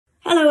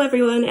Hello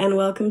everyone and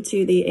welcome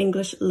to the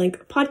English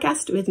Link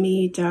podcast with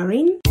me,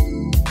 Jareen.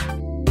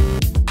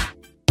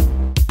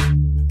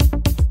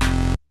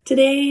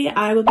 Today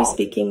I will be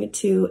speaking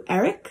to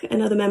Eric,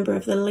 another member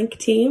of the Link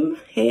team.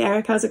 Hey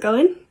Eric, how's it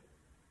going?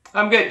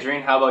 I'm good,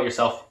 Jareen. How about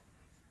yourself?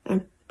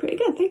 I'm pretty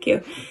good, thank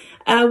you.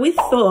 We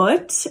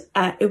thought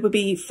it would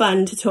be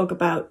fun to talk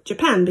about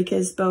Japan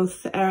because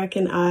both Eric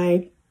and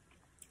I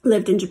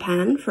lived in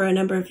Japan for a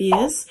number of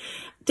years,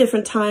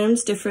 different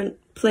times, different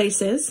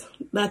places,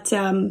 but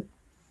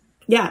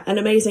yeah, an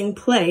amazing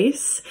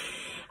place.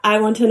 I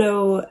want to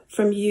know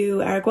from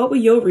you, Eric, what were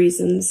your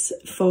reasons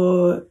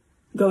for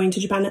going to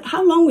Japan?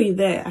 How long were you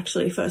there,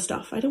 actually, first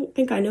off? I don't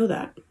think I know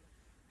that.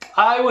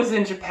 I was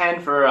in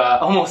Japan for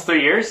almost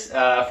 3 years,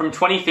 from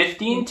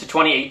 2015 to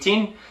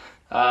 2018.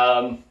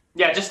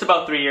 Yeah, just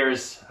about 3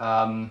 years.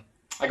 I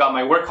got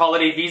my work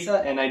holiday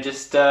visa and I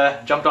just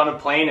jumped on a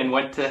plane and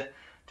went to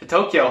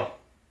Tokyo.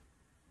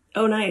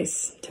 Oh,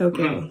 nice.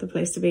 Tokyo, the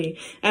place to be.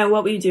 And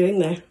what were you doing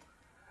there?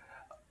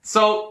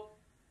 So,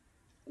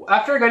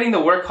 after getting the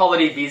work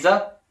holiday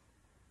visa,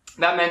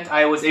 that meant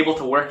I was able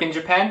to work in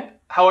Japan.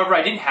 However,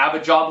 I didn't have a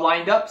job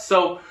lined up.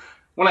 So,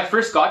 when I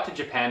first got to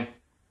Japan,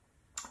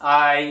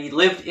 I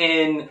lived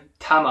in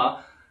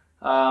Tama,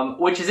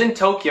 which is in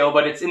Tokyo,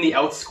 but it's in the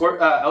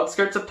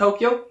outskirts of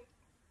Tokyo.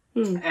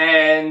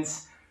 And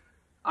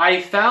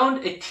I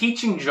found a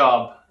teaching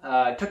job.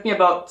 It took me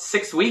about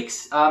 6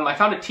 weeks. I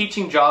found a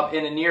teaching job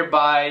in a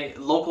nearby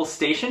local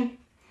station,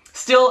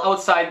 still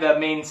outside the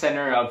main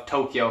center of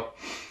Tokyo.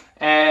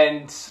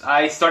 And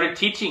I started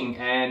teaching,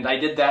 and I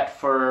did that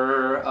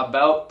for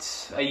about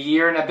a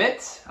year and a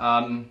bit.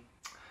 So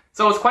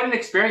it was quite an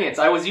experience.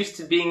 I was used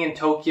to being in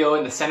Tokyo,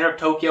 in the center of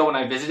Tokyo when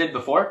I visited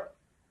before.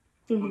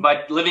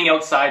 But living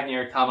outside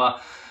near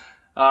Tama,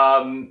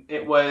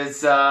 it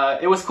was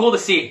cool to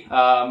see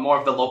more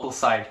of the local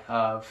side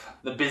of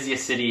the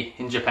busiest city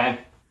in Japan.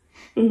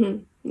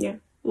 Yeah.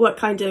 What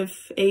kind of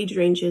age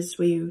ranges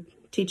were you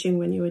teaching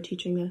when you were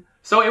teaching there?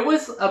 So it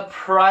was a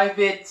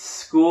private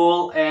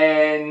school,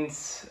 and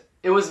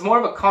it was more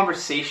of a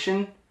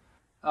conversation,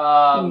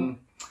 I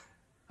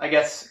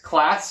guess,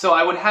 class. So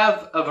I would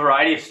have a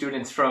variety of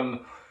students I'd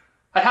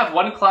have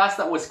one class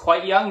that was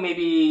quite young,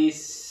 maybe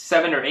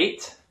 7 or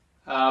 8.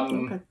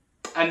 Okay.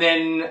 And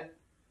then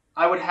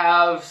I would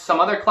have some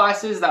other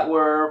classes that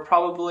were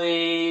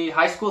probably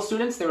high school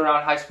students. They were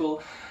around high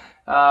school.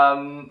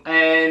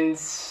 And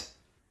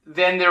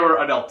then there were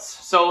adults.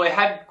 So it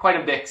had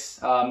quite a mix.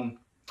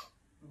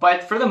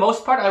 But for the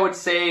most part, I would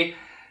say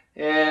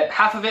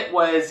half of it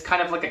was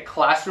kind of like a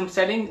classroom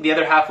setting. The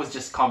other half was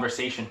just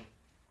conversation.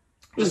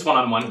 Just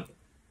one-on-one.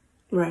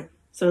 Right.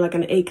 So like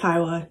an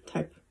eikaiwa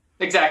type.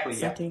 Exactly.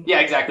 Setting. Yeah,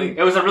 exactly.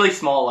 It was a really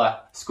small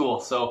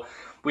school. So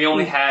we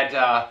only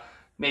had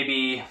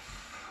maybe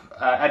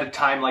at a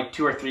time like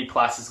 2 or 3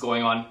 classes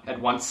going on at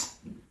once.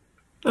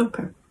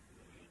 Okay.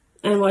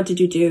 And what did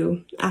you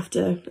do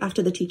after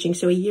the teaching?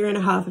 So a year and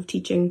a half of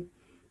teaching,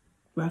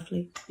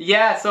 roughly.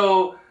 Yeah,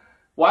 so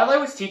while I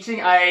was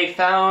teaching, I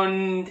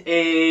found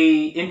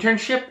a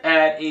internship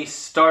at a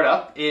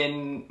startup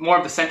in more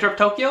of the center of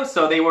Tokyo.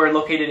 So they were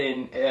located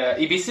in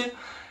Ibisu.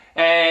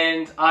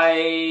 And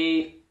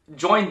I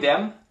joined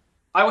them.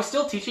 I was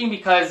still teaching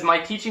because my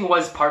teaching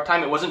was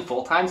part-time. It wasn't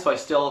full-time, so I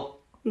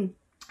still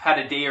had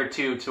a day or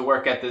two to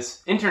work at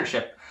this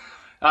internship.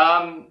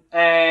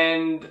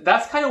 And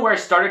that's kind of where I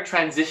started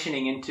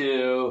transitioning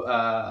into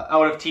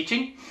out of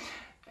teaching.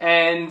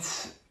 And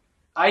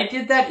I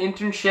did that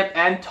internship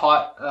and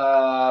taught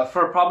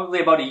for probably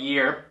about a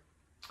year.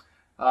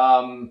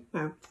 And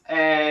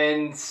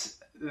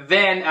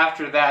then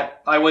after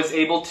that, I was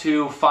able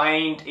to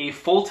find a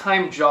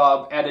full-time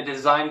job at a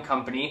design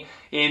company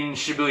in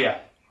Shibuya.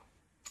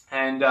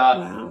 And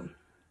wow.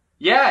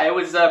 Yeah, it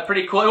was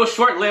pretty cool. It was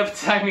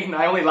short-lived. I mean,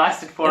 I only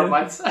lasted 4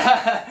 months.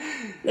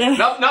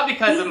 Not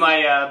because of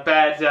my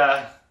bad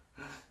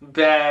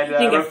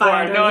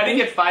report. No, I didn't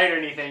get fired or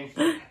anything.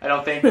 I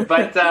don't think.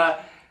 But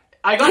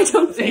I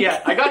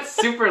got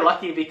super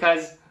lucky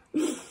because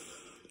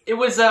it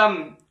was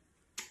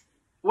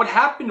what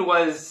happened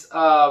was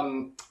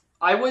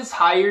I was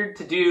hired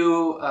to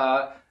do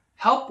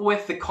help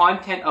with the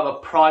content of a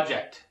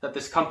project that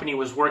this company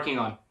was working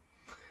on.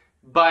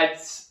 But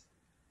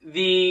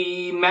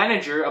the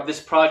manager of this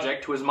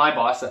project, who was my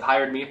boss that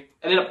hired me,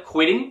 ended up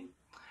quitting.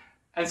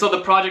 And so the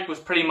project was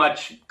pretty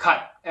much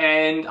cut.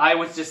 And I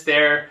was just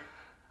there.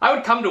 I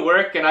would come to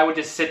work and I would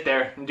just sit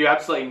there and do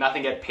absolutely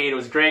nothing, get paid. It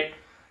was great.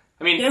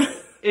 I mean,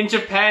 in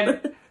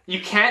Japan, you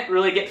can't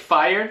really get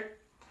fired.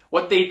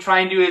 What they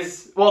try and do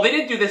is, well, they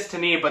didn't do this to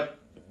me, but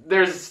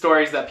there's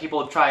stories that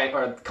people try,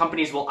 or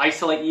companies will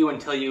isolate you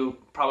until you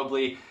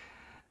probably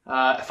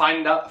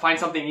find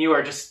something new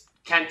or just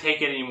can't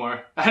take it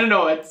anymore. I don't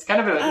know. It's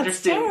kind of an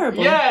interesting.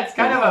 Terrible. Yeah, it's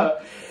kind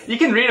of you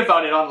can read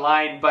about it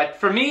online, but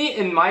for me,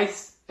 in my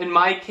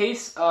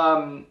case,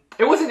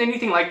 it wasn't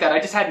anything like that. I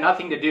just had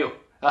nothing to do.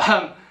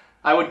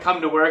 I would come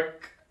to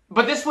work,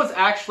 but this was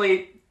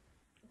actually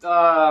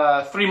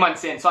 3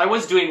 months in, so I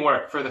was doing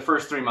work for the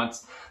first 3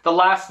 months. The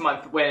last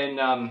month when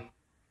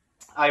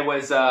I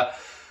was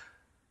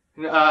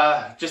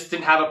just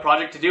didn't have a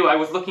project to do. I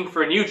was looking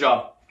for a new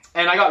job.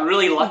 And I got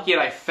really lucky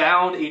and I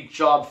found a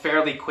job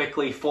fairly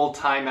quickly,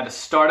 full-time at a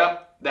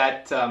startup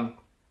that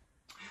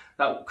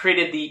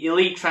created the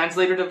Elite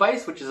Translator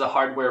device, which is a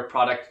hardware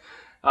product.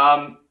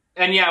 And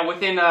yeah,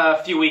 within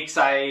a few weeks,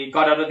 I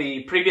got out of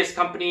the previous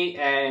company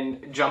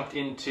and jumped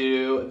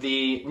into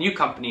the new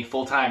company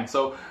full-time.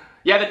 So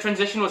yeah, the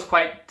transition was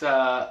quite,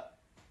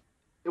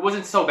 it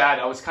wasn't so bad.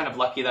 I was kind of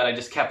lucky that I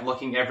just kept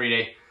looking every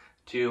day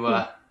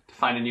to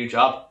find a new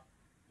job.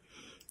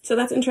 So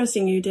that's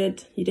interesting. You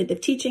did the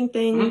teaching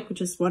thing,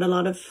 which is what a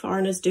lot of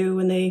foreigners do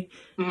when they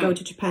go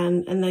to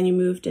Japan, and then you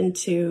moved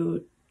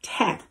into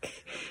tech.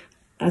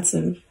 I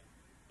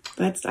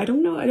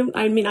don't know.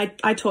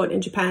 I taught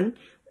in Japan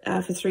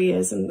for 3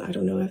 years, and I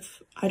don't know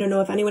if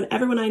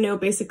everyone I know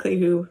basically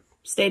who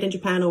stayed in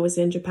Japan or was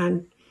in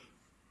Japan,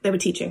 they were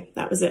teaching.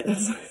 That was it.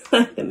 That's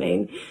like the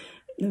main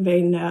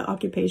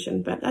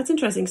occupation. But that's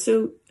interesting.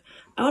 So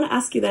I want to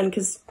ask you then,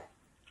 because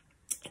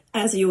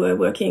as you were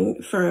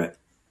working for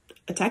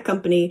a tech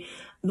company,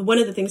 one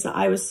of the things that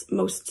I was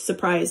most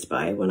surprised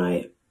by when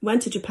I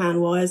went to Japan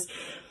was,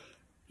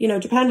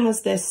 Japan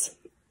has this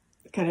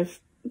kind of,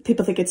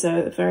 people think it's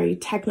a very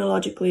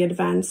technologically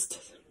advanced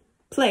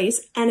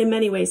place, and in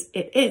many ways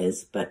it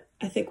is, but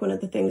I think one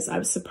of the things I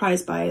was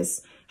surprised by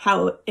is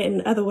how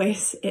in other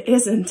ways it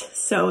isn't.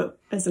 So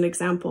as an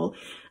example,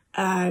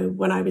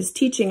 when I was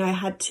teaching, I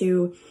had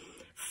to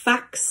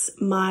fax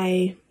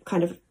my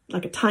kind of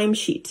like a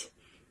timesheet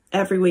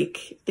every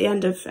week, the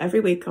end of every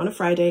week on a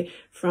Friday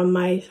from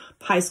my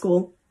high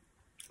school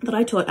that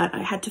I taught at. I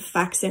had to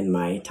fax in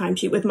my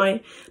timesheet with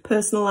my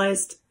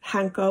personalized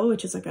hanko,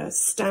 which is like a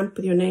stamp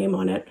with your name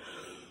on it.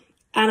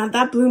 And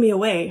that blew me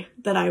away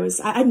that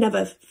I'd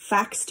never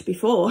faxed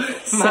before.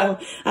 So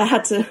I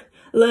had to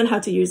learn how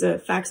to use a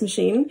fax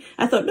machine.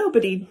 I thought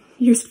nobody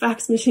used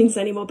fax machines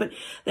anymore, but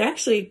they're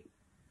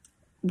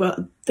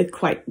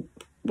quite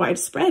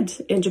widespread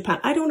in Japan.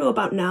 I don't know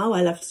about now.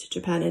 I left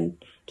Japan in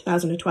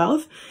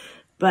 2012.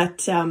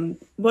 But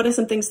what are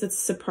some things that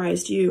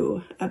surprised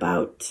you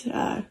about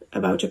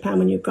Japan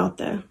when you got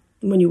there,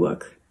 when you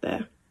work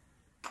there?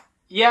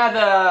 Yeah,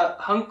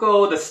 the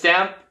hanko, the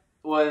stamp,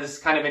 was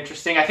kind of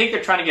interesting. I think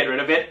they're trying to get rid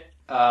of it.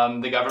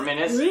 The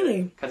government is.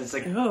 Really? Because it's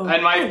in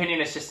my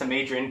opinion, it's just a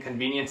major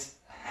inconvenience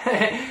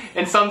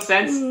in some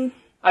sense.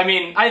 I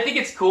mean, I think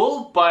it's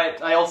cool,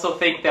 but I also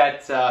think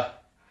that,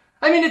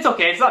 it's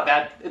okay. It's not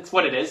bad. It's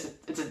what it is.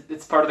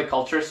 It's part of the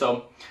culture,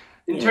 so...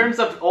 In terms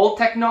of old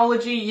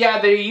technology,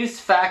 yeah, they use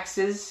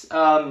faxes.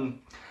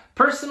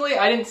 Personally,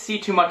 I didn't see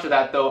too much of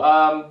that,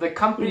 though. The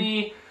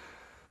company,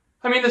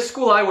 the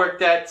school I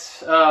worked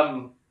at,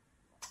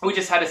 we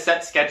just had a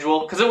set schedule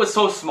because it was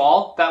so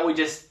small that we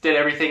just did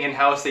everything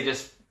in-house. They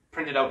just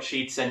printed out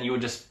sheets and you would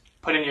just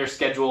put in your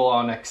schedule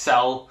on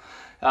Excel.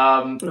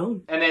 And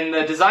then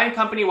the design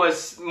company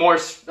was more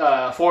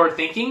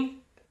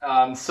forward-thinking,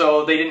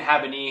 so they didn't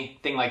have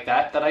anything like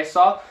that I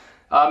saw.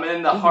 And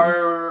then the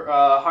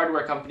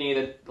hardware company,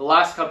 the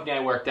last company I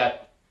worked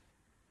at,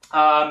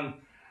 to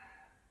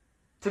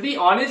be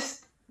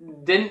honest,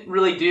 didn't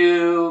really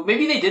do,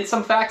 maybe they did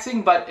some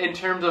faxing, but in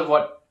terms of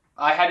what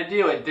I had to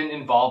do, it didn't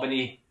involve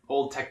any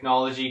old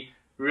technology,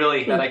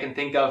 really, that I can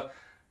think of.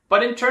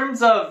 But in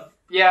terms of,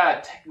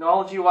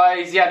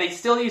 technology-wise, they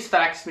still use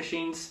fax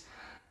machines.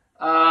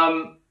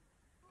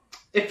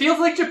 It feels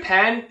like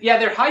Japan,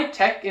 they're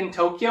high-tech in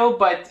Tokyo,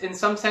 but in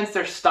some sense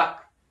they're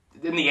stuck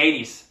in the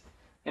 80s.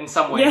 In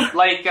some way,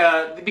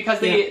 because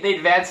they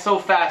advanced so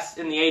fast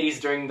in the 80s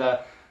during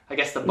the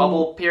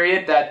bubble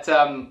period that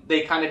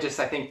they kind of just,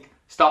 I think,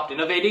 stopped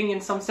innovating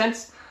in some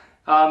sense.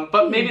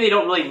 But maybe they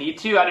don't really need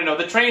to. I don't know.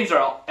 The trains are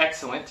all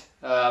excellent.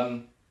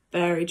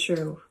 Very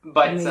true.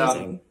 But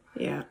amazing.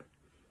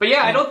 But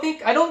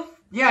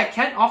I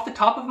can't off the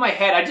top of my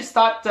head. I just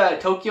thought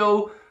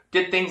Tokyo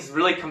did things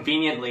really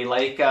conveniently.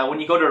 Like when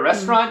you go to a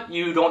restaurant,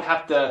 you don't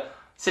have to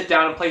sit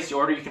down and place your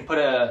order. You can put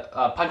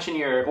a punch in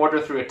your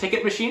order through a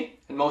ticket machine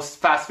in most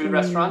fast food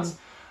restaurants.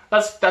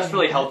 That's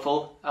really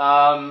helpful.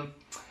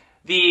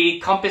 The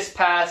Compass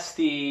Pass,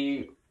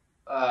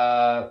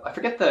 I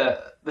forget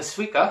the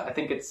Suica, I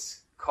think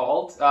it's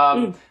called.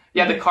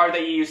 The card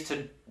that you use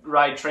to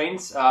ride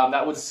trains,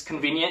 that was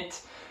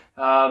convenient.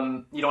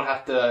 You don't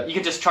have to, you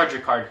can just charge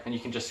your card and you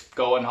can just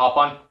go and hop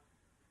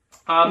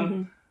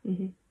on.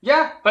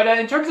 Yeah, but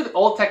in terms of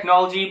old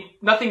technology,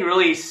 nothing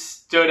really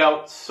stood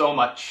out so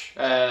much.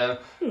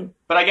 But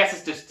I guess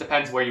it just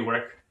depends where you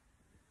work.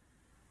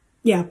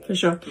 Yeah, for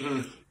sure.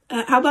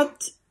 How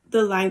about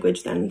the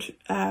language then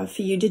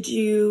for you? Did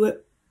you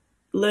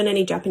learn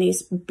any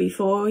Japanese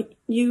before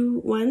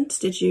you went?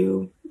 Did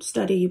you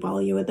study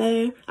while you were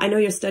there? I know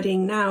you're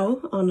studying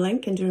now on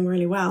Link and doing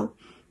really well.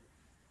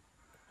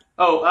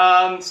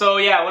 So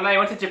yeah, when I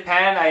went to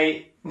Japan,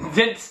 I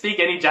didn't speak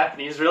any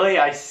Japanese, really.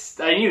 I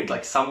knew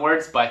like some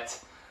words, but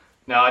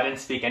no, I didn't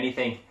speak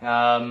anything.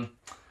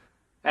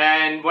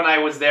 And when I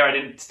was there, I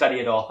didn't study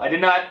at all. I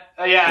did not,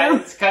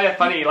 it's kind of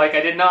funny. Like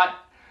I did not,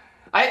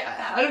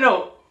 I don't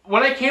know.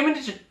 When I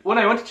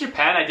went to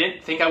Japan, I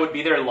didn't think I would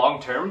be there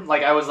long term.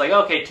 Like I was like,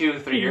 okay,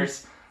 2-3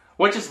 years.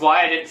 which is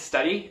why I didn't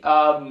study,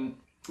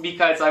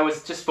 because I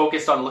was just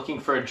focused on looking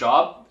for a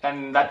job,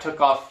 and that took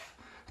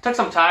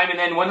some time. And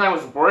then when I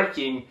was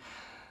working,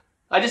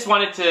 I just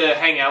wanted to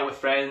hang out with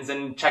friends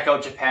and check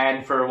out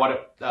Japan for what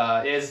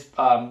it is.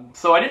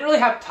 So I didn't really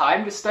have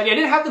time to study. I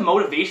didn't have the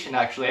motivation,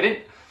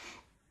 actually.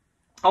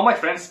 All my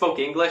friends spoke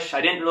English.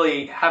 I didn't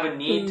really have a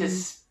need to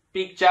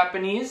speak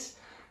Japanese.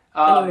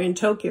 And you were in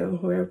Tokyo,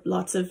 where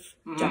lots of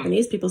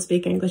Japanese people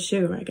speak English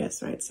too, I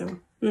guess, right? So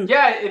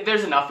yeah,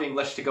 there's enough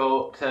English to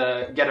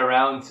get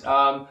around.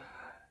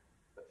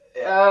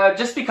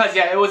 Just because,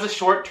 it was a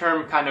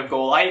short-term kind of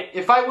goal.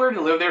 If I were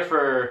to live there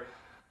for,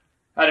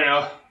 I don't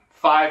know,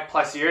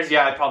 5+ years,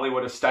 I probably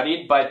would have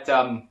studied. But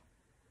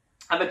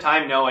at the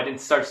time, no, I didn't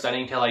start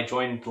studying until I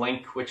joined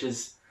Link, which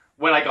is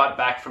when I got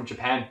back from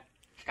Japan.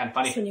 It's kind of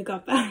funny. That's when you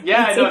got back.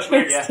 Yeah, That's I know, it's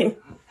weird,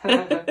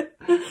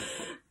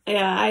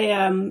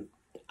 yeah.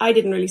 I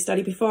didn't really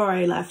study before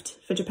I left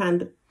for Japan,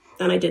 but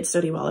then I did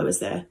study while I was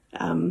there.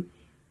 And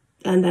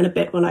then a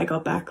bit when I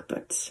got back,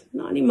 but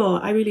not anymore.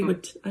 I really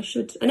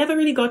I never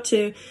really got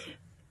to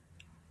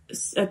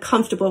a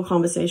comfortable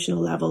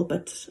conversational level,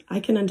 but I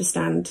can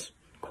understand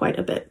quite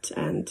a bit,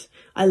 and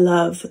I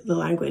love the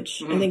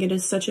language. I think it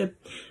is such a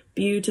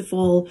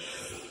beautiful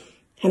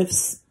kind of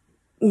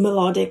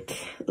melodic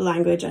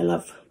language. I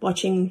love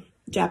watching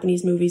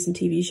Japanese movies and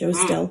TV shows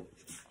still.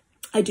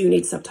 I do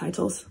need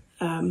subtitles.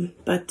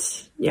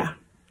 But yeah,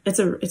 it's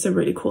a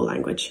really cool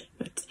language.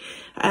 But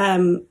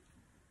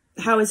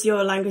how is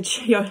your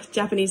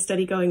Japanese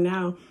study going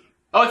now?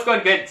 Oh, it's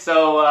going good.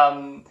 So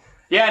I'm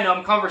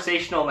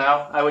conversational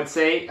now, I would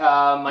say.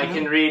 I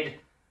can read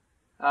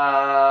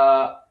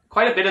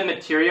quite a bit of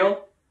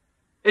material.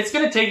 It's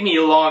going to take me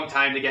a long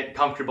time to get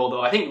comfortable,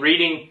 though. I think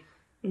reading,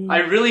 I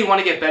really want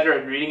to get better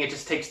at reading. It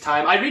just takes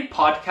time. I read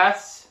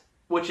podcasts,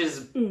 which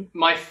is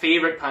my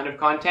favorite kind of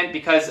content,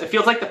 because it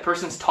feels like the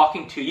person's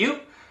talking to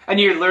you. And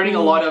you're learning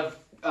a lot of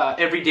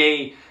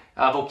everyday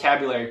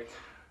vocabulary.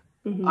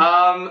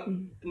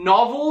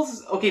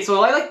 Novels. Okay,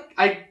 so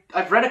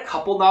I've read a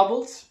couple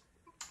novels.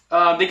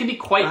 They can be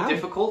quite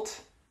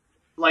difficult.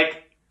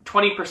 Like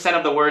 20%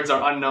 of the words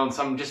are unknown,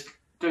 so I'm just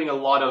doing a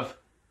lot of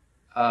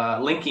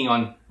linking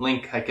on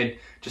Link. I could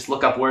just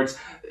look up words.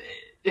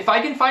 If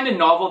I can find a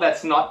novel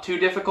that's not too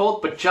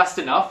difficult, but just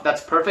enough,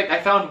 that's perfect. I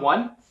found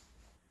one.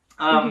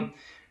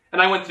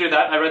 And I went through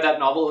that. I read that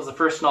novel. It was the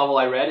first novel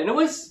I read, and it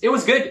was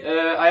good.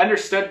 I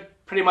understood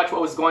pretty much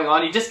what was going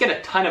on. You just get a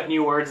ton of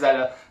new words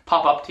that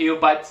pop up to you.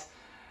 But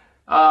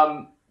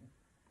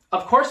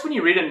of course, when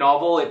you read a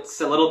novel, it's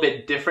a little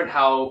bit different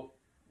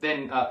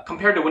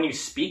compared to when you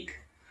speak.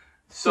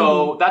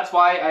 So that's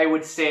why I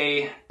would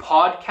say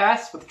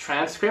podcasts with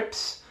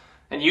transcripts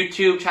and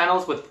YouTube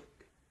channels with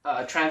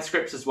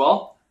transcripts as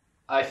well,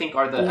 I think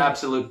are the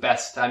absolute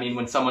best. I mean,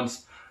 when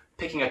someone's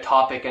picking a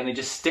topic and they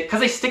just stick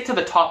to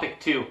the topic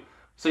too,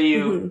 so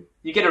you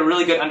get a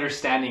really good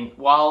understanding.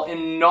 While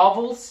in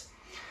novels,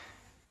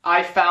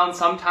 I found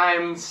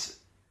sometimes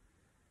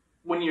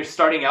when you're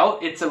starting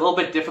out, it's a little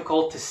bit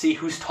difficult to see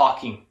who's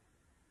talking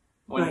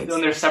when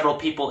there's several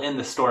people in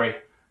the story,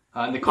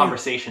 in the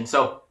conversation.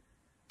 So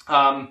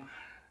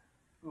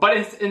but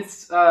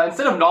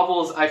instead of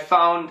novels, I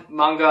found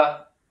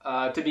manga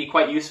to be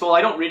quite useful.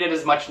 I don't read it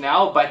as much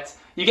now, but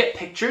you get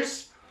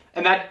pictures,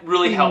 and that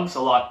really helps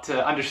a lot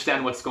to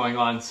understand what's going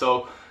on.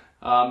 So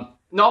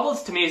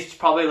novels to me is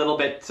probably a little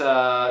bit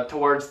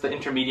towards the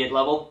intermediate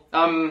level.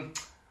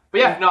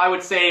 I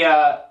would say,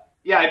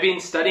 I've been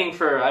studying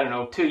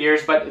for, 2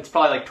 years, but it's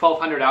probably like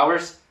 1,200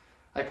 hours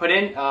I put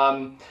in.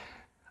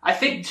 I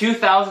think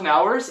 2,000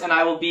 hours and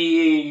I will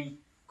be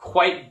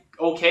quite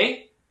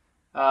okay.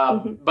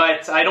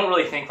 But I don't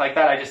really think like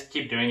that. I just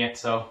keep doing it.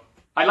 So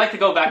I'd like to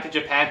go back to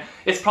Japan.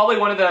 It's probably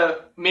one of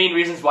the main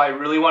reasons why I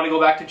really want to go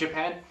back to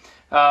Japan.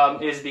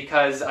 Is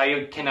because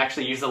I can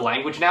actually use the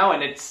language now,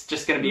 and it's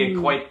just going to be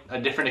quite a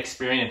different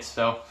experience.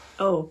 So,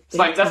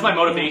 that's my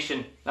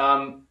motivation.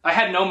 I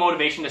had no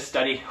motivation to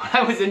study when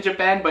I was in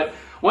Japan, but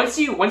once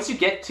you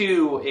get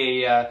to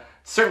a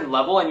certain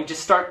level and you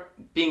just start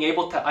being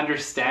able to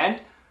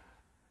understand,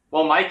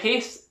 well, in my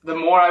case, the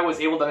more I was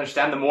able to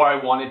understand, the more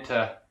I wanted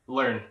to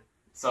learn.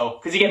 So,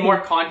 because you get more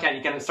content,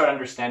 you can start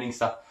understanding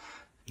stuff.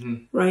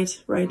 Right.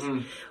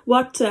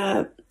 What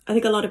I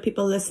think a lot of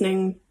people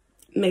listening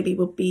maybe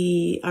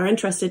are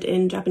interested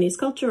in Japanese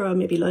culture or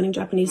maybe learning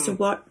Japanese. So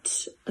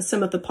what are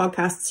some of the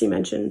podcasts you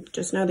mentioned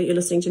just now that you're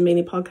listening to,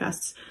 mainly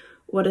podcasts?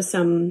 What are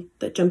some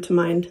that jump to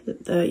mind,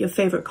 your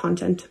favorite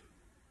content?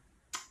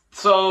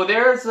 So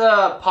there's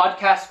a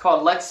podcast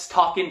called Let's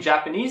Talk in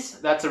Japanese.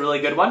 That's a really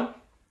good one.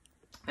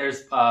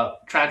 There's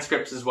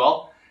transcripts as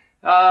well.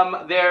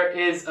 There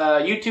is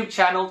a YouTube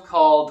channel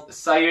called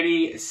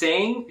Sayuri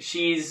Saying.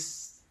 She's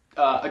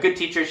a good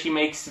teacher. She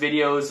makes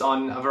videos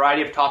on a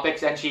variety of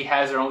topics, and she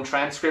has her own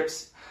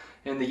transcripts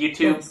in the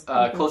YouTube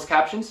closed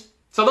captions.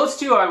 So those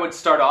two I would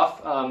start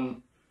off.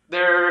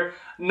 They're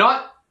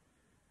not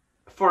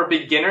for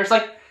beginners.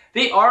 Like,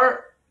 they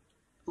are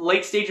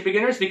late stage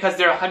beginners because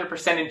they're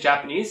 100% in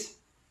Japanese.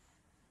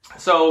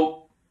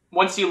 So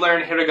once you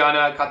learn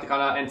hiragana,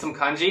 katakana, and some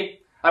kanji,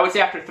 I would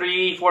say after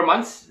 3-4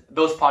 months,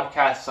 those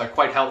podcasts are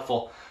quite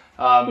helpful.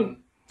 And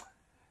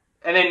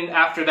then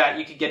after that,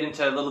 you could get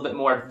into a little bit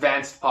more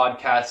advanced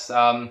podcasts.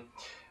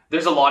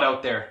 There's a lot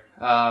out there.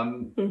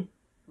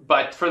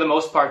 But for the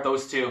most part,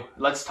 those two,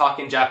 Let's Talk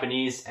in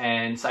Japanese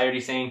and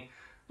Sayuri Saying,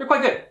 they're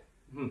quite good.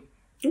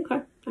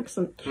 Okay,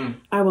 excellent.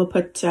 I'll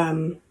put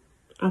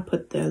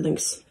the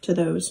links to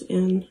those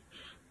in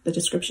the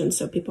description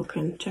so people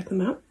can check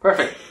them out.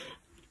 Perfect.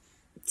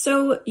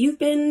 So you've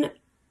been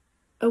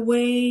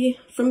away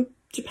from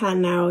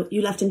Japan now.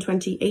 You left in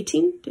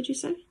 2018, did you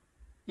say?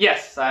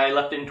 Yes, I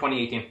left in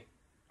 2018.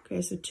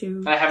 Okay, so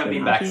I haven't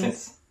been back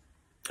since.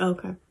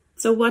 Okay.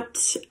 So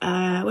what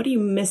are you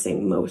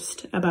missing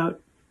most about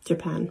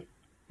Japan?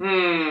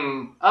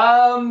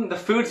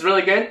 The food's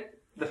really good.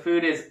 The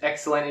food is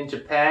excellent in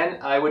Japan.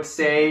 I would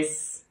say,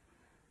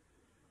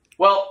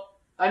 well,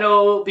 I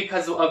know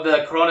because of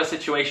the corona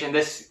situation,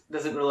 this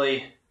doesn't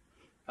really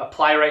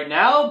apply right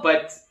now,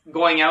 but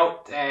going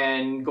out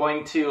and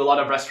going to a lot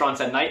of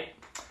restaurants at night,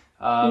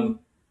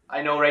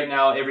 I know right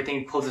now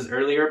everything closes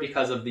earlier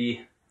because of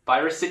the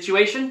virus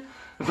situation,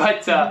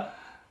 but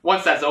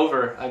once that's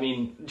over, I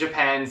mean,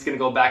 Japan's going to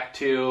go back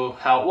to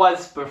how it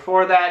was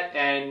before that,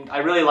 and I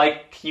really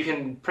like, you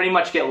can pretty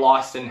much get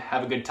lost and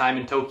have a good time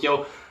in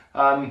Tokyo.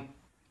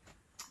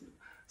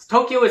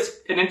 Tokyo is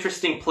an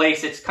interesting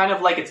place. It's kind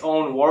of like its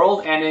own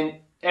world, and in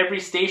every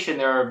station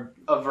there are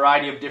a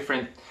variety of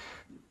different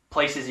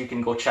places you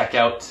can go check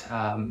out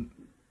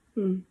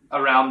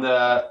around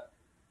the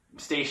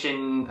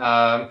station.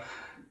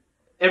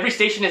 Every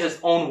station is its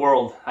own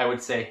world, I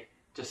would say.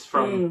 Just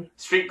from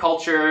street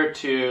culture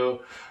to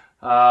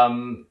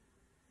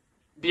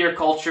beer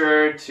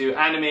culture to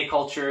anime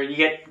culture, you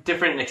get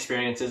different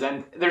experiences,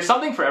 and there's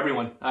something for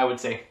everyone, I would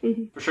say,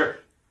 for sure.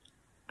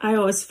 I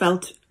always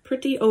felt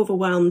pretty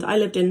overwhelmed. I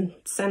lived in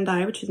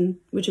Sendai, which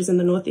is in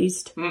the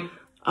northeast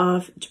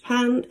of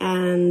Japan,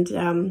 and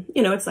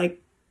it's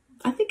like,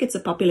 I think it's a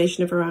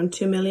population of around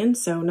 2 million,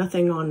 so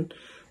nothing on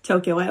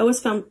Tokyo. I always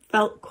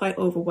felt quite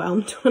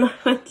overwhelmed when I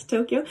went to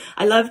Tokyo.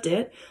 I loved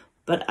it,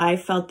 but I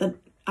felt that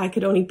I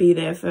could only be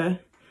there for a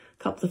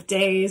couple of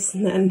days,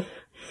 and then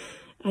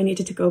I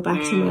needed to go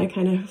back to my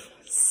kind of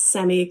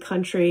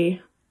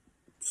semi-country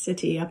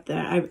city up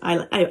there.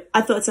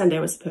 I thought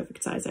Sendai was the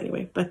perfect size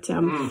anyway, but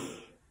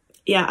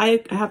yeah,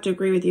 I have to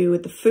agree with you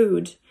with the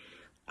food.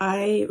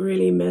 I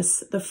really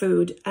miss the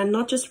food, and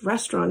not just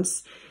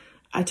restaurants.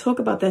 I talk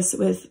about this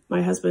with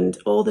my husband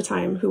all the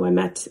time, who I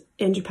met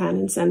in Japan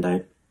in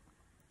Sendai.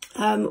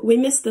 We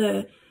miss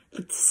the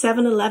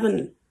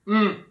 7-Eleven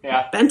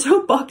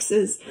bento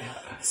boxes.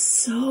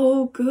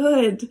 So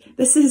good.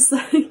 This is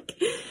like,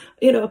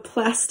 a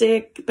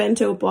plastic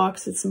bento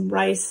box with some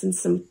rice and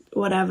some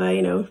whatever,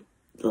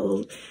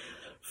 little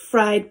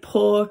fried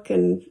pork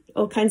and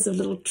all kinds of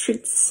little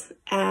treats.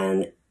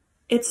 And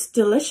it's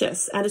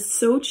delicious, and it's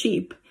so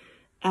cheap.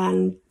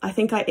 And I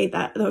think I ate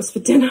those for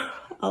dinner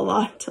a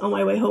lot on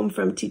my way home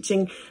from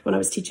teaching, when I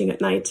was teaching at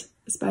night,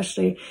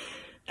 especially.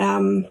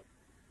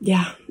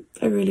 Yeah,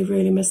 I really,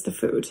 really miss the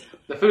food.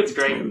 The food's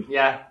great,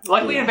 yeah.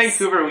 Luckily in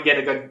Vancouver, we get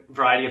a good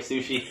variety of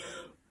sushi.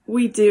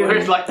 We do.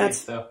 We're lucky,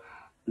 so.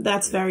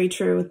 That's very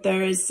true.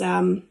 There is,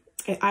 I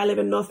live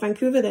in North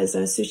Vancouver. There's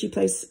a sushi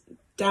place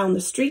down the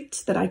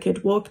street that I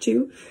could walk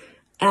to,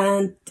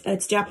 and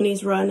it's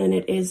Japanese run, and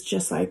it is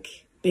just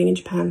like being in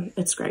Japan.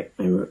 It's great.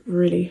 I'm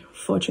really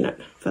fortunate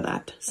for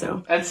that.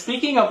 So. And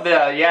speaking of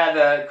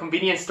the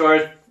convenience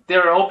stores,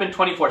 they're open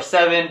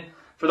 24/7.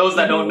 For those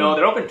that don't know,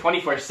 they're open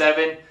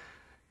 24/7.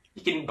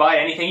 You can buy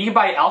anything. You can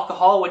buy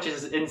alcohol, which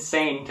is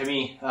insane to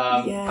me,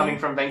 coming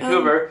from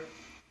Vancouver.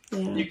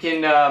 You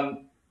can,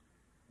 and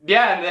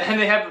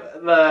they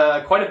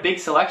have quite a big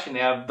selection. They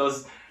have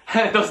those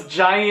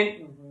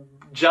giant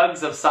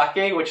jugs of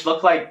sake, which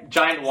look like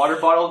giant water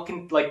bottle,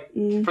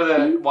 for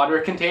the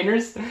water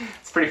containers.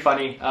 It's pretty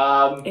funny.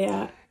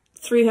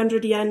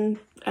 300 yen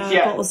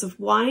bottles of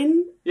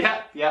wine.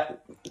 Yeah.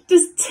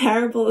 Just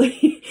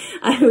terribly.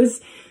 I was,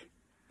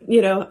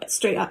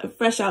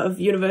 fresh out of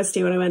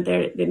university when I went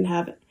there. Didn't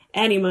have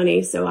any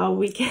money, so our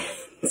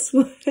weekends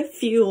were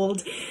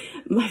fueled,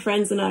 my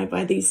friends and I,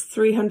 by these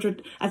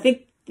 300. I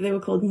think they were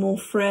called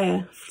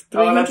Monfrere.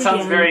 Oh, that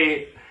sounds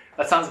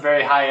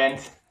very high end.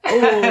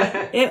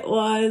 Oh, it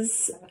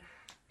was.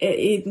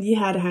 You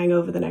had a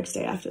hangover the next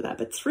day after that.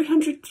 But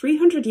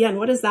 300 yen.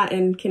 What is that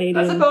in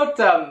Canadian? That's about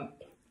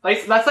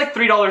that's like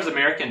 $3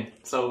 American.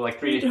 So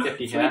like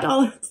 $3.50.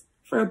 $3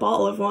 for a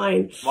bottle of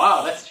wine.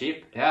 Wow, that's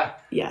cheap. Yeah.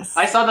 Yes.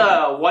 I saw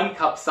the 1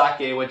 cup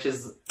sake, which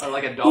is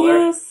like $1.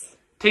 Yes.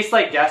 Tastes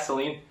like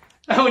gasoline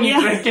when you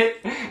drink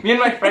it. Me and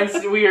my friends,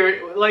 we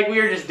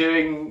were just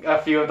doing a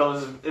few of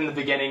those in the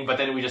beginning, but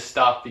then we just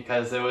stopped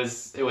because it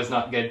was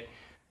not good.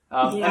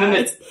 And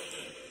then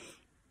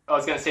I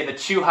was gonna say the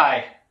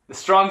Chuhai, the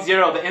Strong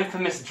Zero, the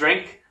infamous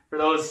drink. For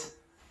those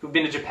who've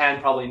been to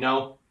Japan, probably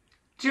know.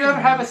 Do you ever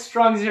have a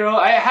Strong Zero?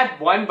 I had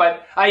one,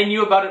 but I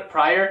knew about it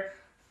prior.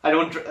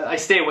 I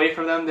stay away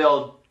from them.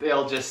 They'll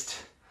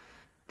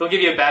give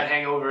you a bad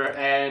hangover,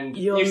 and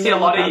you see a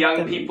lot of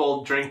young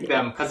people drink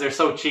them because they're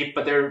so cheap,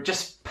 but they're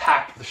just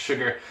packed with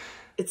sugar.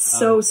 It's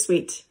so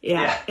sweet.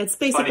 Yeah. It's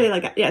basically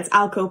funny. it's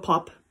Alco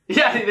Pop.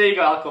 Yeah, there you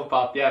go, Alco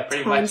Pop. Yeah,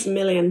 pretty Times much. a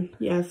million.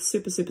 Yeah,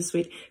 super, super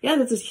sweet. Yeah,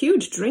 there's this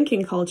huge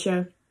drinking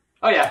culture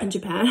Oh yeah. in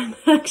Japan,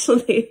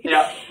 actually.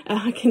 Yeah.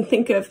 I can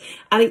think of,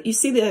 and you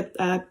see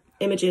the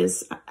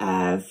images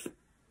of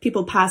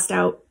people passed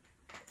out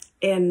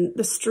in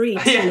the street.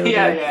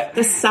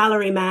 The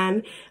salary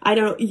man. I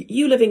don't know,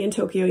 you living in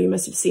Tokyo, you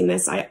must have seen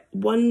this.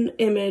 One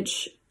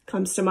image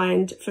comes to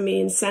mind for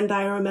me in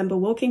Sendai. I remember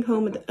walking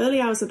home at the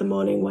early hours of the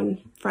morning one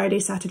Friday,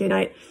 Saturday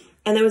night,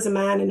 and there was a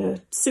man in a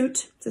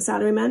suit, it's a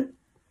salary man,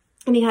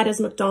 and he had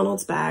his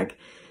McDonald's bag,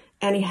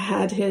 and he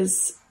had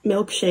his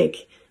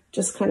milkshake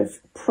just kind of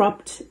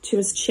propped to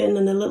his chin,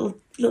 and a little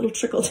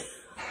trickled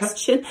his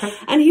chin,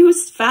 and he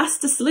was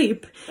fast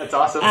asleep. That's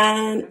awesome.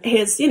 And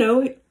his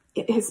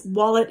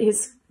wallet,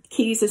 his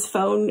keys, his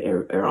phone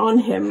are on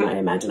him. I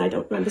imagine. I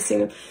don't remember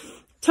seeing him.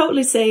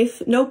 Totally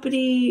safe.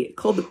 Nobody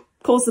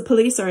calls the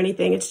police or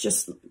anything. It's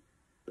just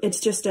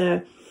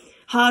a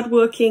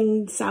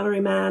hardworking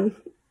salary man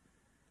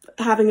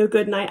having a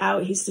good night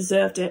out. He's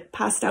deserved it.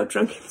 Passed out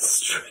drunk in the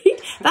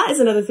street. That is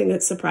another thing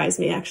that surprised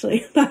me,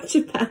 actually, about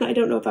Japan. I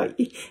don't know about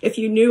you, if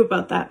you knew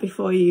about that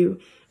before you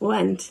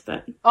went,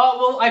 but... Oh,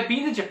 well, I've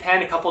been to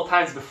Japan a couple of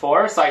times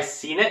before, so I've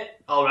seen it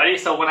already.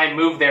 So when I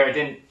moved there,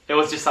 it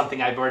was just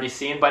something I've already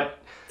seen, but...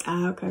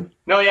 okay.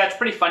 No, yeah, it's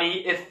pretty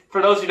funny.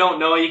 For those who don't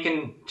know, you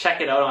can check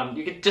it out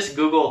you could just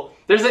Google.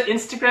 There's an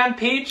Instagram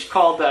page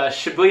called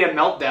Shibuya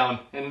Meltdown,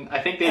 and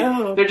I think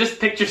they're just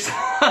pictures of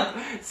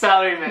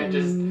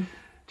salarymen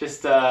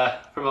just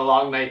from a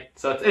long night.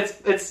 So it's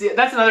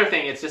that's another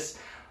thing. It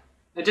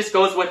just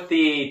goes with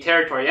the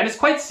territory, and it's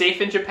quite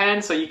safe in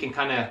Japan, so you can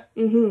kind of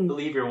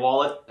leave your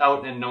wallet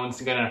out, and no one's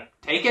gonna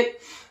take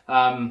it.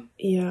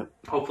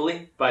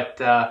 Hopefully, but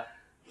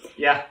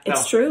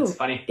it's true. It's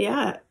funny.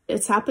 Yeah,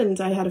 it's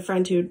happened. I had a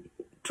friend who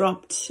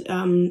dropped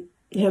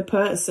her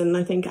purse, and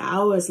I think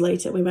hours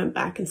later we went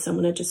back, and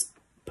someone had just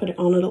put it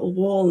on a little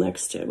wall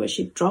next to where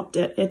she dropped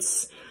it.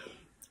 It's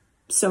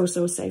so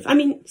safe. I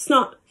mean, it's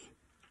not.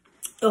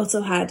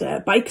 Also had a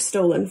bike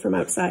stolen from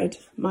outside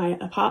my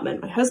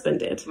apartment. My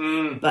husband did,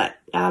 but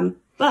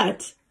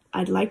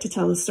I'd like to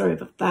tell the story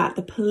about that.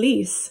 The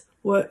police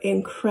were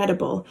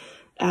incredible.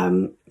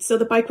 So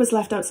the bike was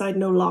left outside,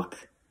 no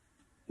lock.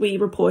 We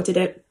reported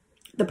it.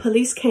 The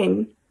police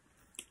came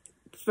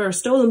for a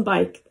stolen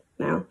bike.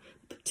 Now,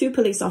 2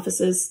 police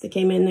officers. They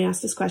came in. They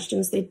asked us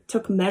questions. They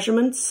took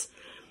measurements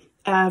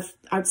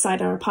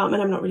outside our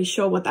apartment. I'm not really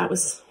sure what that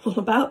was all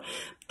about.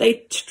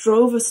 They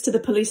drove us to the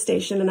police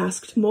station and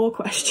asked more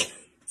questions.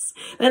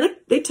 And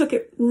they took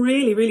it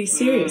really, really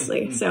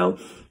seriously. So,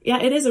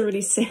 yeah, it is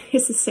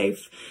it's a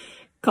safe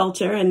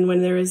culture. And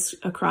when there is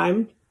a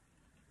crime,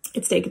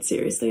 it's taken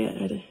seriously,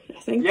 I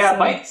think. Yeah, so,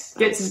 bikes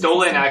get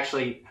stolen,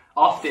 actually,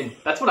 often.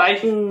 That's what I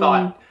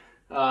thought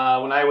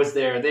when I was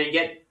there. They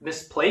get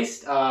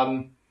misplaced.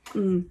 And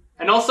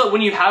also,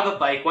 when you have a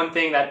bike, one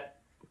thing that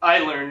I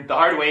learned the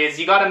hard way is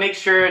you got to make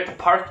sure to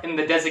park in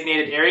the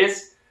designated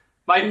areas.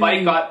 My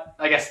bike got,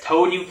 I guess,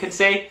 towed, you could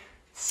say,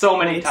 so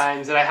many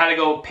times, and I had to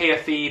go pay a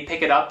fee,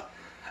 pick it up.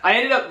 I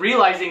ended up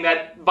realizing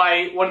that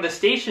by one of the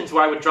stations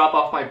where I would drop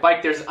off my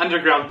bike, there's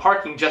underground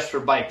parking just for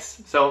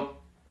bikes. So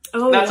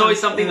that's always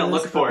something to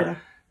look for.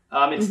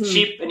 It's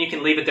cheap, and you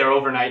can leave it there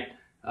overnight.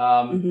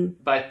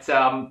 But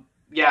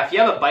if you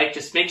have a bike,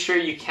 just make sure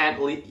you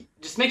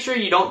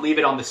don't leave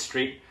it on the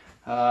street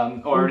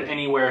or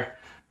anywhere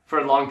for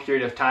a long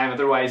period of time.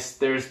 Otherwise,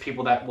 there's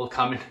people that will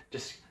come and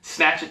just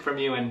snatch it from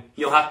you, and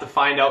you'll have to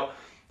find out.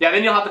 Yeah,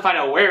 then you'll have to find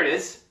out where it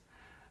is,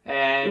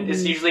 and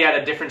it's usually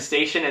at a different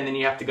station, and then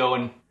you have to go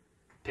and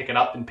pick it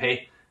up and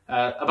pay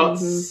about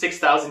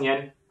 6,000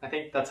 yen. I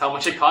think that's how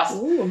much it costs.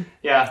 Ooh,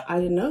 yeah, I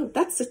didn't know.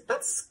 That's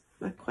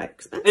quite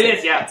expensive. It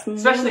is, yeah,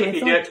 especially if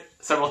you do it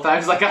several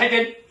times, like I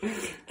did.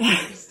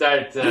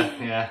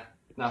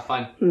 Not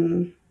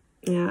fun.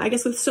 Yeah, I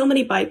guess with so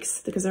many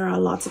bikes, because there are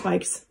lots of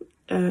bikes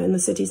in the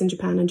cities in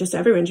Japan and just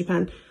everywhere in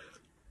Japan.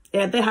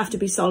 Yeah, there have to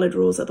be solid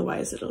rules,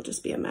 otherwise it'll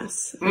just be a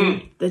mess.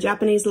 The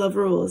Japanese love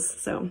rules,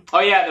 so...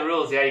 Oh yeah, the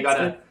rules, yeah, you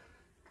gotta...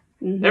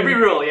 Every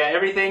rule, yeah,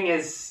 everything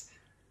is...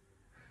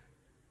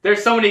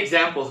 There's so many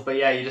examples, but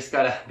yeah, you just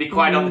gotta be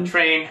quiet on the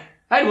train.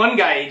 I had one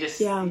guy,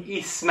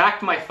 he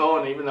smacked my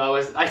phone, even though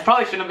I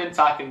probably shouldn't have been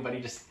talking, but he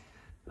just...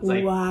 was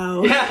like,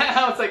 wow. Yeah,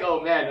 I was like,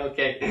 oh man,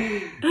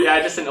 okay.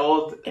 Yeah, just an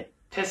old,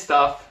 pissed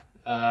off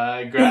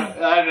I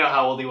don't know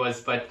how old he was,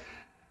 but...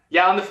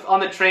 Yeah, on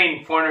the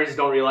train, foreigners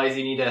don't realize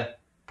you need to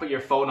put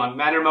your phone on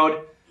manner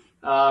mode.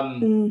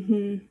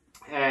 And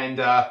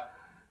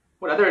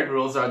what other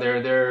rules are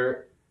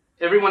there?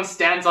 Everyone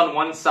stands on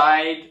one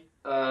side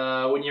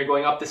when you're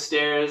going up the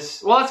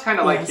stairs. Well, that's kind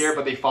of like here,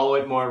 but they follow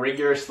it more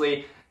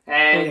rigorously.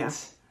 And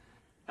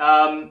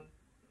what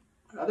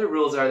other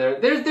rules are there?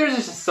 There's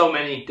just so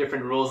many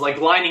different rules. Like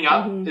lining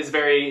up is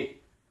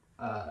very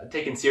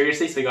taken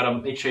seriously, so you got to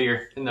make sure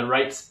you're in the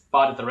right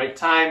spot at the right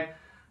time.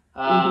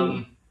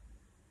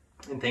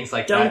 And things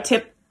like that.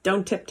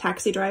 Don't tip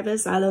taxi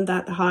drivers. I learned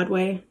that the hard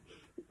way.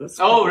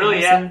 Oh, really?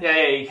 Yeah,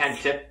 you can't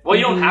tip. Well,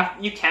 you don't have.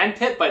 You can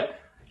tip, but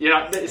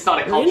It's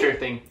not a culture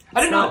thing.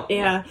 I don't know.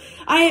 Yeah.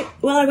 I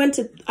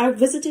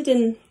visited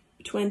in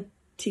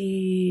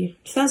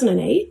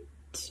 2008.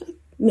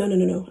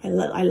 No. I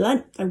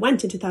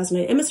went in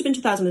 2008. It must have been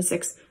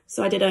 2006.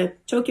 So I did a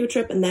Tokyo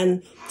trip, and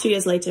then 2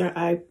 years later,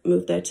 I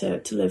moved there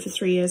to live for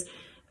 3 years.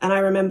 And I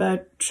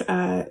remember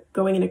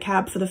going in a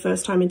cab for the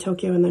first time in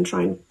Tokyo, and then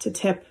trying to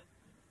tip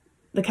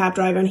the cab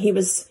driver, and he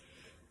was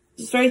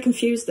just very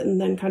confused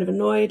and then kind of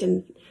annoyed,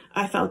 and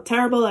I felt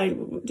terrible. I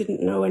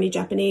didn't know any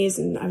Japanese,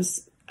 and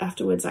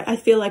afterwards, I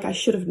feel like I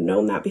should have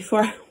known that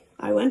before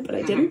I went, but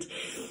I didn't.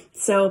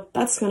 So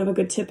that's kind of a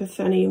good tip if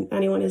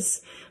anyone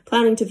is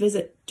planning to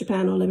visit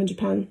Japan or live in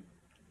Japan,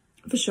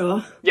 for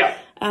sure. Yeah.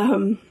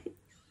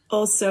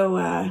 Also,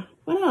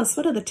 what else?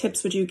 What other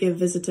tips would you give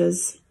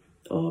visitors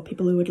or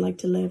people who would like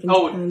to live in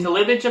Japan? To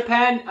live in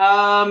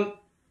Japan?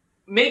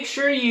 Make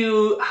sure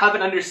you have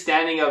an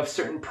understanding of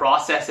certain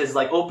processes,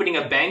 like opening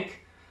a bank.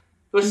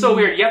 It was so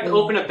weird. You have to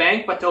open a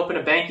bank, but to open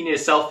a bank, you need a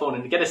cell phone.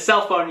 And to get a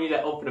cell phone, you need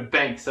to open a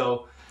bank.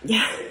 So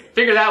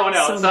figure that one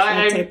out. So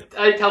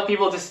I tell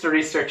people just to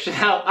research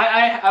it out.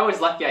 I was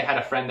lucky I had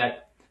a friend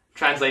that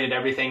translated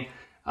everything.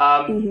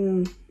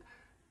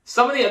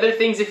 Some of the other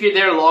things, if you're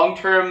there long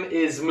term,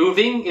 is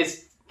moving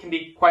can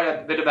be quite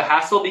a bit of a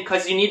hassle,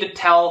 because you need to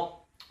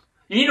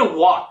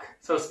walk.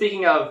 So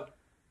speaking of,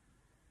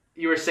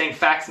 you were saying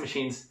fax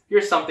machines.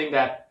 Here's something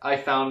that I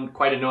found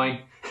quite annoying.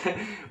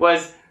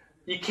 Was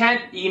you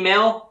can't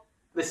email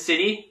the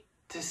city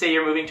to say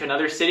you're moving to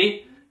another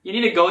city. You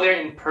need to go there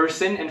in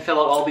person and fill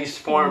out all these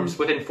forms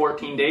within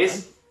 14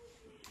 days.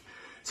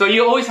 So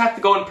you always have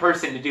to go in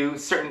person to do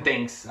certain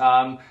things.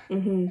 And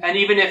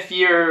even if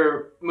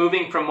you're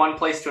moving from one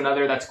place to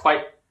another that's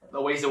quite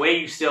a ways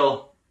away,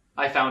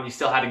 I found you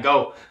still had to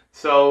go.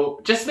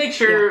 So just make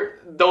sure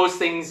those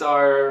things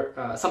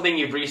are something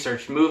you've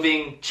researched.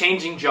 Moving,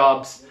 changing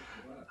jobs,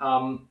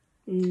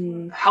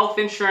 health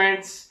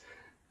insurance.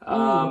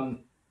 And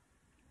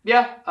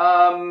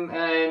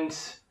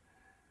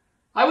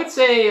I would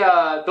say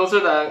those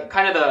are the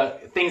kind of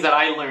the things that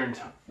I learned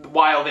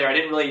while there. I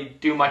didn't really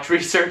do much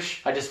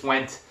research. I just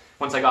went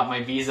once I got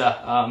my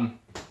visa.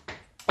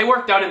 It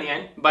worked out in the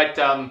end, but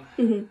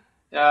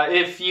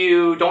if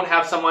you don't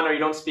have someone or you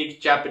don't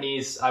speak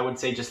Japanese, I would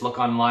say just look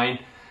online.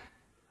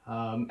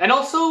 And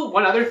also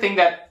one other thing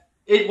that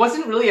it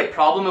wasn't really a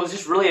problem, it was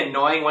just really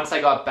annoying once I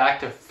got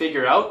back to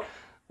figure out,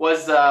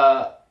 was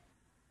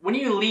when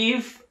you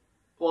leave,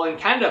 well, in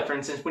Canada, for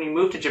instance, when you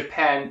move to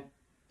Japan,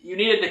 you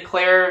need to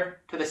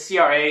declare to the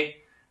CRA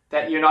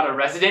that you're not a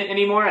resident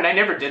anymore, and I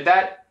never did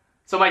that.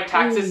 So my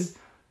taxes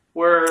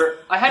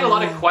I had a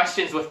lot of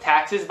questions with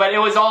taxes, but it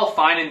was all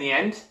fine in the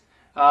end.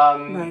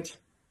 Right.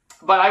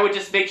 But I would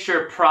just make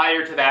sure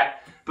prior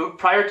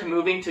to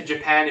moving to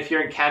Japan, if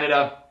you're in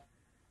Canada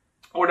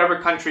or whatever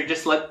country,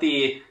 just let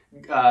the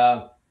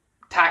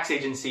tax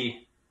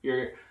agency,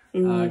 your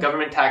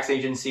government tax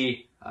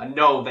agency,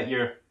 know that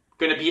you're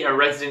going to be a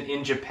resident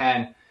in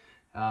Japan.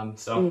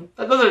 Those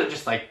are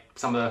just like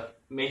some of the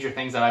major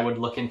things that I would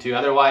look into.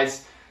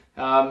 Otherwise,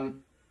 there's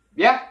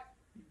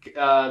a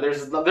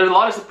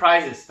lot of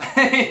surprises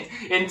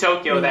in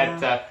Tokyo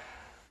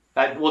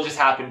that will just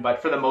happen.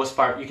 But for the most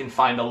part, you can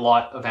find a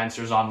lot of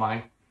answers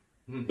online.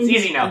 It's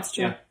easy now. That's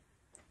true. Yeah.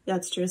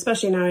 That's true.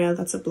 Especially now,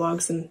 lots of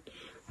blogs and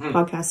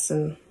podcasts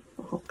and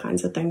all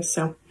kinds of things.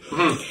 So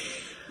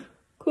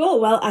cool.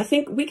 Well, I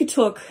think we could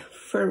talk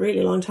for a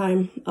really long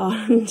time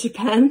on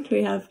Japan.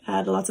 We have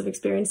had lots of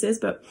experiences,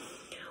 but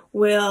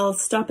we'll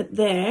stop it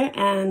there.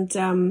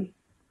 And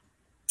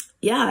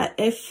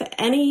if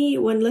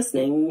anyone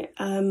listening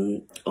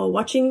or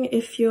watching,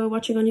 if you're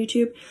watching on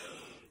YouTube,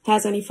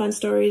 has any fun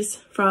stories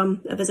from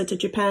a visit to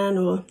Japan,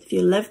 or if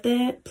you lived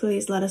there,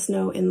 please let us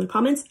know in the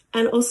comments.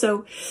 And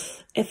also,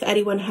 if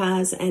anyone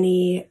has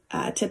any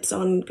tips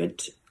on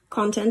good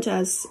content,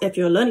 as if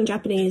you're learning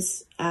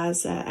Japanese,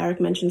 as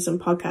Eric mentioned, some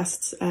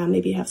podcasts,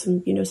 maybe you have some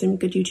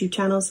good YouTube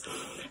channels.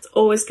 It's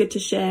always good to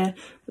share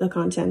the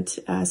content,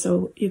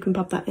 so you can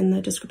pop that in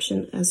the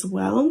description as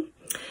well.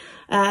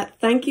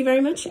 Thank you very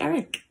much,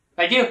 Eric.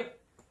 Thank you. It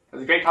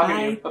was great talking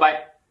to you.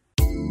 Bye-bye.